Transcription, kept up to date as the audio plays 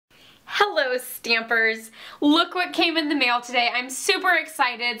Hello Stampers! Look what came in the mail today. I'm super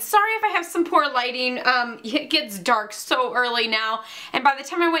excited. Sorry if I have some poor lighting. It gets dark so early now, and by the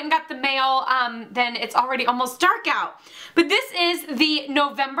time I went and got the mail, then it's already almost dark out. But this is the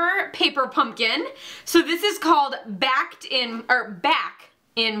November paper pumpkin. So this is called Back in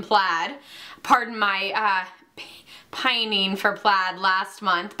Plaid. Pardon my pining for plaid last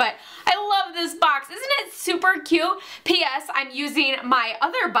month, but I love this box. Isn't it super cute? P.S. I'm using my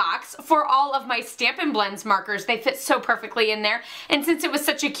other box for all of my Stampin' Blends markers. They fit so perfectly in there, and since it was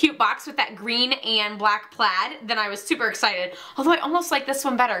such a cute box with that green and black plaid, then I was super excited. Although I almost like this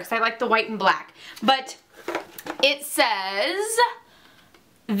one better because I like the white and black. But it says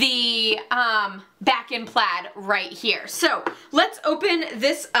the Back in Plaid right here. So let's open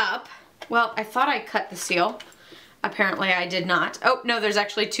this up. Well, I thought I cut the seal. Apparently I did not. Oh, no, there's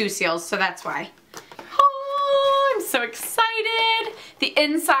actually two seals, so that's why. Oh, I'm so excited. The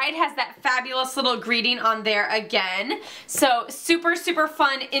inside has that fabulous little greeting on there again. So super, super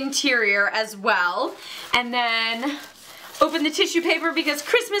fun interior as well. And then open the tissue paper because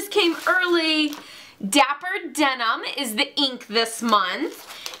Christmas came early. Dapper Denim is the ink this month.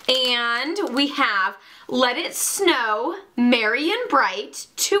 And we have Let It Snow, Merry and Bright,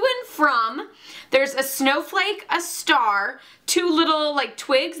 To and From. There's a snowflake, a star, two little like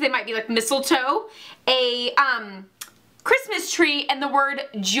twigs, they might be like mistletoe, a Christmas tree, and the word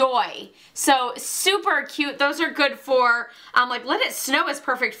joy. So super cute. Those are good for, like Let It Snow is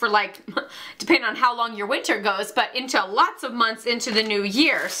perfect for like, depending on how long your winter goes, but into lots of months into the new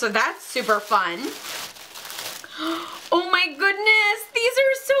year. So that's super fun. Oh my goodness, these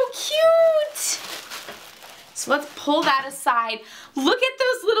are so cute. So let's pull that aside. Look at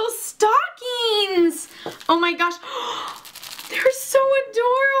those little stockings. Oh my gosh. They're so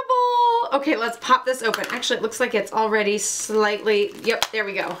adorable. Okay, let's pop this open. Actually, it looks like it's already slightly, yep, there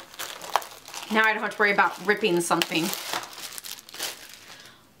we go. Now I don't have to worry about ripping something.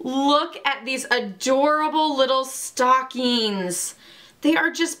 Look at these adorable little stockings. They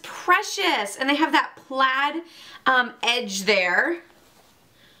are just precious, and they have that plaid edge there.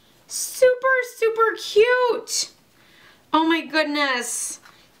 Super, super cute. Oh my goodness.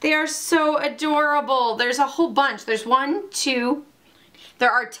 They are so adorable. There's a whole bunch. There's one, two, there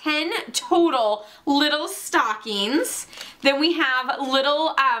are 10 total little stockings. Then we have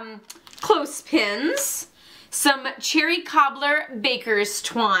little clothespins, some cherry cobbler baker's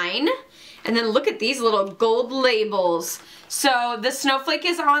twine, and then look at these little gold labels. So the snowflake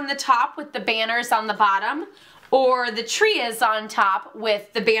is on the top with the banners on the bottom, or the tree is on top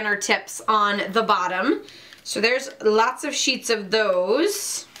with the banner tips on the bottom. So there's lots of sheets of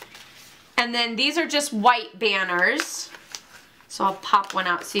those. And then these are just white banners. So I'll pop one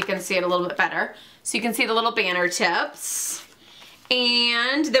out so you can see it a little bit better. So you can see the little banner tips.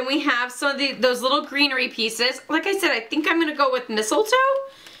 And then we have some of those little greenery pieces. Like I said, I think I'm gonna go with mistletoe.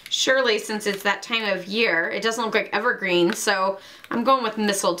 Surely, since it's that time of year, it doesn't look like evergreen, so I'm going with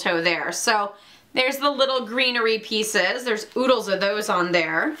mistletoe there. So there's the little greenery pieces. There's oodles of those on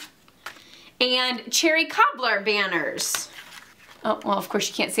there. And cherry cobbler banners. Oh, well, of course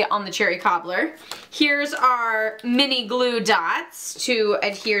you can't see it on the cherry cobbler. Here's our mini glue dots to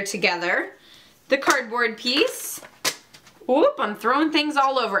adhere together. The cardboard piece. Whoop, I'm throwing things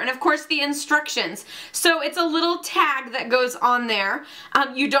all over. And of course the instructions. So it's a little tag that goes on there.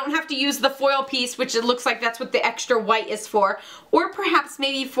 You don't have to use the foil piece, which it looks like that's what the extra white is for. Or perhaps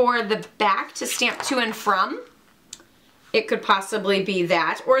maybe for the back to stamp to and from. It could possibly be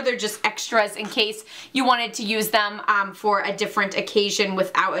that. Or they're just extras in case you wanted to use them for a different occasion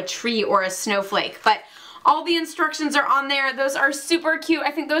without a tree or a snowflake. But all the instructions are on there. Those are super cute.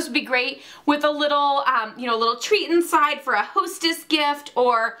 I think those would be great with a little, you know, little treat inside for a hostess gift,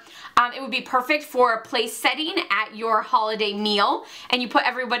 or it would be perfect for a place setting at your holiday meal. And you put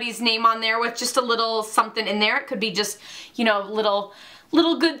everybody's name on there with just a little something in there. It could be just, you know, little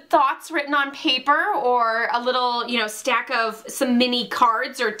good thoughts written on paper, or a little, you know, stack of some mini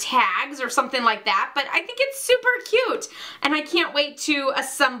cards or tags or something like that. But I think it's super cute, and I can't wait to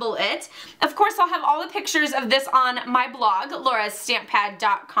assemble it. Of course, I'll have all the pictures of this on my blog,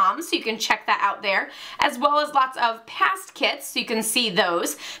 laurastamppad.com, so you can check that out there, as well as lots of past kits, so you can see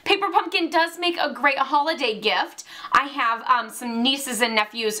those. Paper pumpkin does make a great holiday gift. I have some nieces and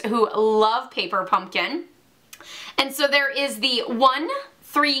nephews who love paper pumpkin. And so there is the 1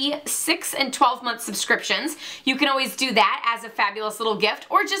 3, 6, and 12-month subscriptions. You can always do that as a fabulous little gift,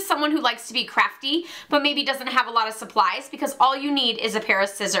 or just someone who likes to be crafty but maybe doesn't have a lot of supplies, because all you need is a pair of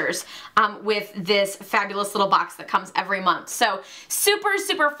scissors with this fabulous little box that comes every month. So super,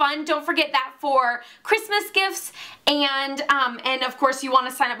 super fun. Don't forget that for Christmas gifts, and of course you want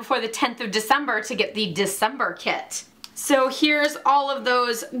to sign up before the 10th of December to get the December kit. So here's all of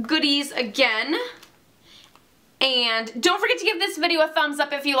those goodies again. And don't forget to give this video a thumbs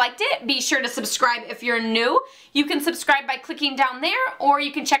up if you liked it. Be sure to subscribe if you're new. You can subscribe by clicking down there, or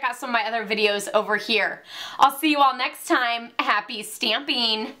you can check out some of my other videos over here. I'll see you all next time. Happy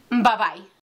stamping. Bye-bye.